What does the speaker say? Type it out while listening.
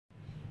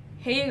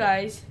Hey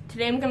guys,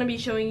 today I'm going to be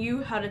showing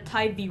you how to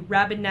tie the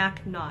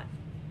Rabinak knot.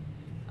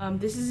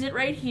 This is it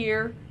right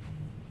here.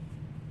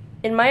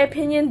 In my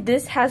opinion,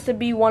 this has to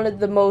be one of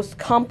the most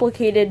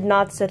complicated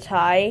knots to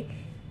tie.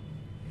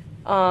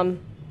 Yeah,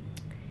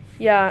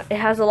 it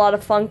has a lot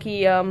of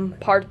funky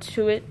parts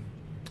to it.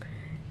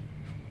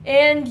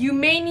 And you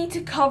may need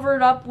to cover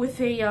it up with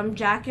a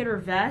jacket or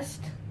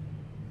vest,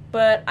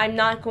 but I'm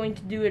not going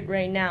to do it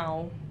right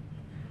now.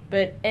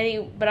 But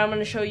I'm going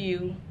to show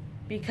you,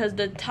 because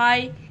the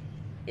tie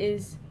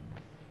is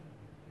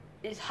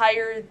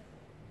higher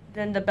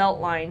than the belt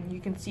line.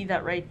 You can see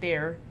that right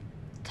there.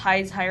 The tie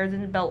is higher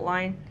than the belt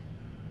line,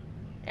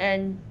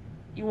 and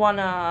you want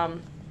to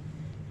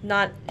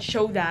not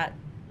show that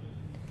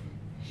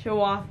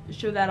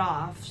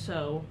off.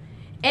 So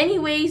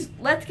anyways,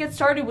 let's get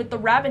started with the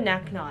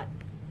Rabinak knot.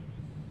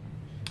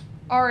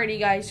 Alrighty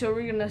guys, so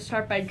we're gonna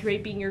start by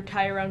draping your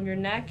tie around your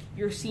neck.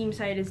 Your seam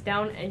side is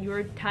down and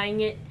you're tying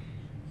it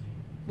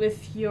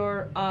with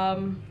your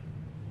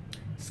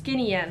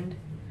skinny end.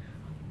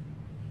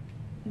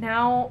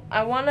 Now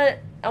I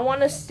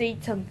wanna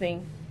state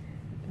something.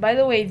 By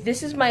the way,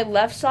 this is my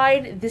left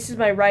side, this is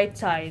my right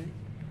side.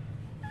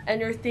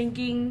 And you're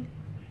thinking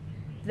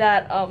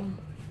that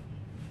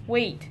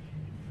wait,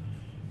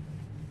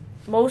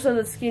 most of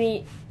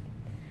the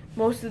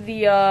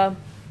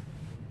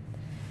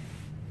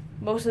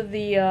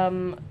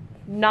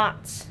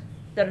knots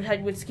that are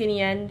tied with the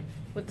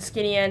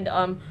skinny end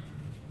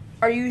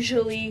are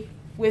usually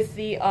with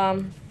the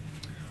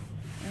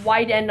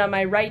wide end on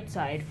my right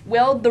side.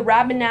 Well, the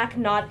Rabinak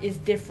knot is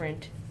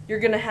different. You're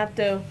gonna have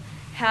to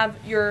have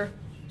your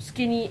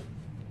skinny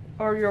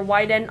or your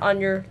wide end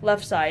on your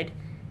left side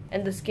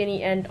and the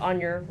skinny end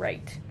on your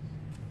right.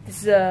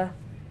 This is a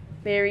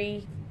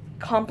very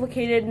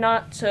complicated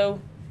knot, so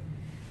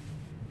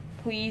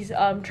please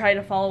try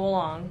to follow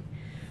along.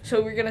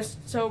 So we're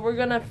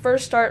gonna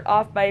first start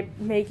off by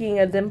making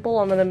a dimple.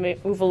 I'm gonna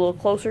move a little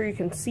closer. You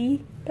can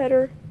see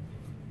better.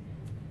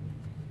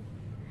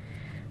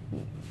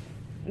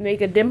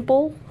 Make a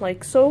dimple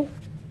like so.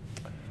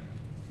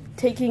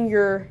 Taking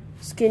your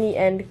skinny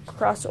end,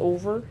 cross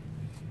over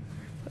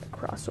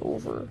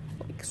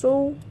like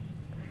so.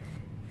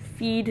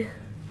 Feed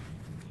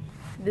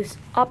this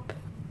up.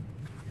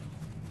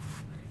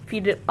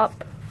 Feed it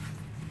up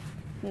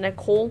neck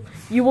hole.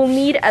 You will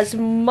need as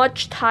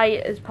much tie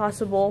as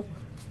possible,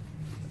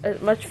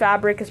 as much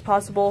fabric as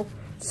possible.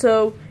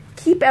 So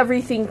keep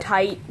everything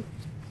tight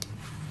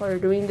while you're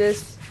doing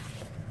this.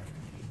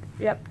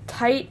 Yep,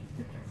 tight.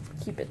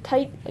 Keep it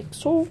tight like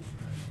so,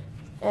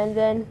 and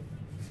then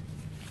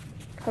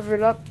cover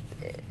it up.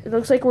 It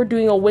looks like we're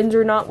doing a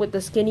Windsor knot with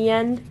the skinny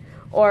end,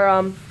 or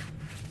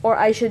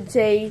I should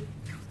say,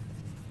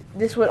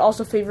 this would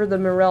also favor the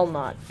Murrell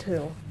knot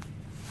too.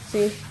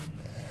 See?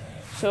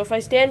 So if I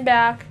stand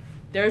back,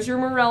 there's your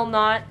Murrell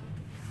knot.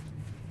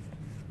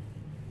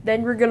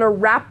 Then we're gonna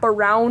wrap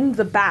around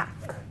the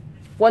back.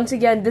 Once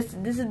again, this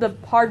is the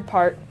hard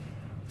part.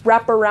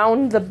 Wrap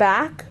around the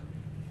back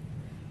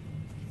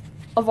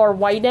of our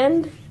white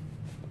end.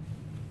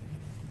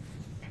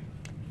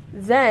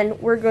 Then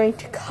we're going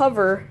to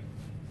cover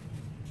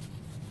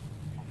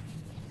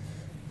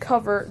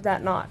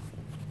that knot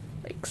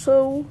like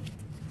so,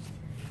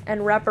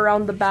 and wrap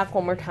around the back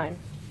one more time.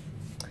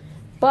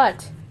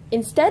 But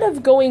instead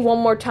of going one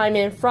more time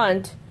in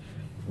front,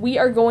 we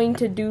are going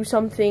to do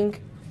something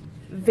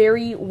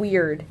very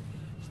weird.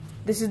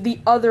 This is the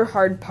other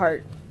hard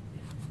part.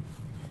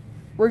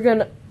 We're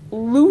gonna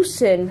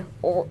loosen,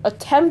 or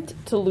attempt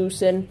to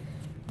loosen,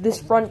 this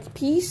front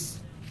piece,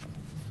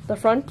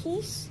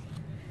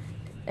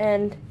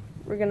 and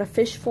we're gonna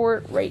fish for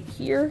it right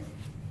here.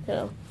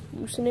 Gonna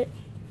loosen it.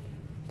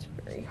 It's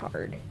very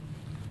hard.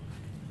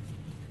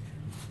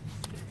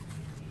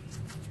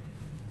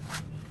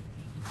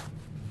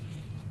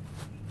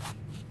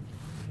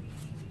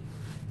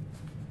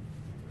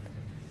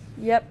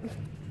 Yep.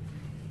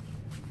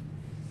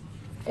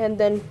 And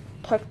then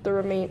tuck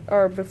the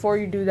or before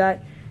you do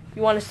that,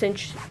 you want to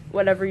cinch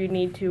whatever you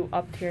need to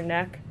up to your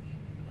neck.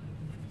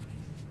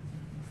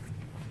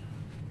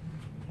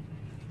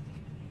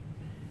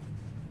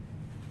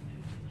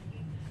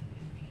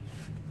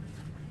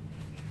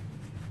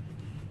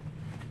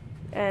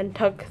 And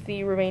tuck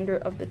the remainder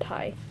of the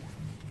tie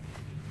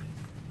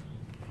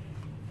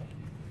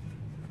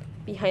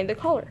behind the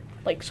collar,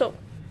 like so.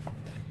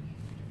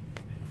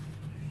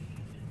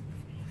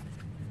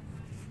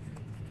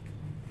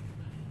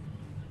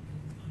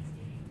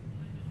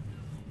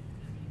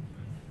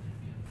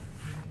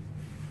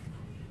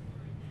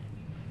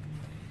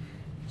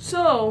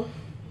 So,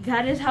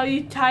 that is how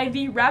you tie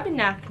the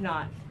Rabinak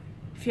knot.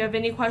 If you have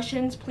any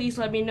questions, please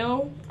let me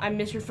know. I'm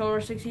Mr.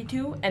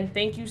 Filler62, and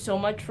thank you so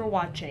much for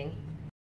watching.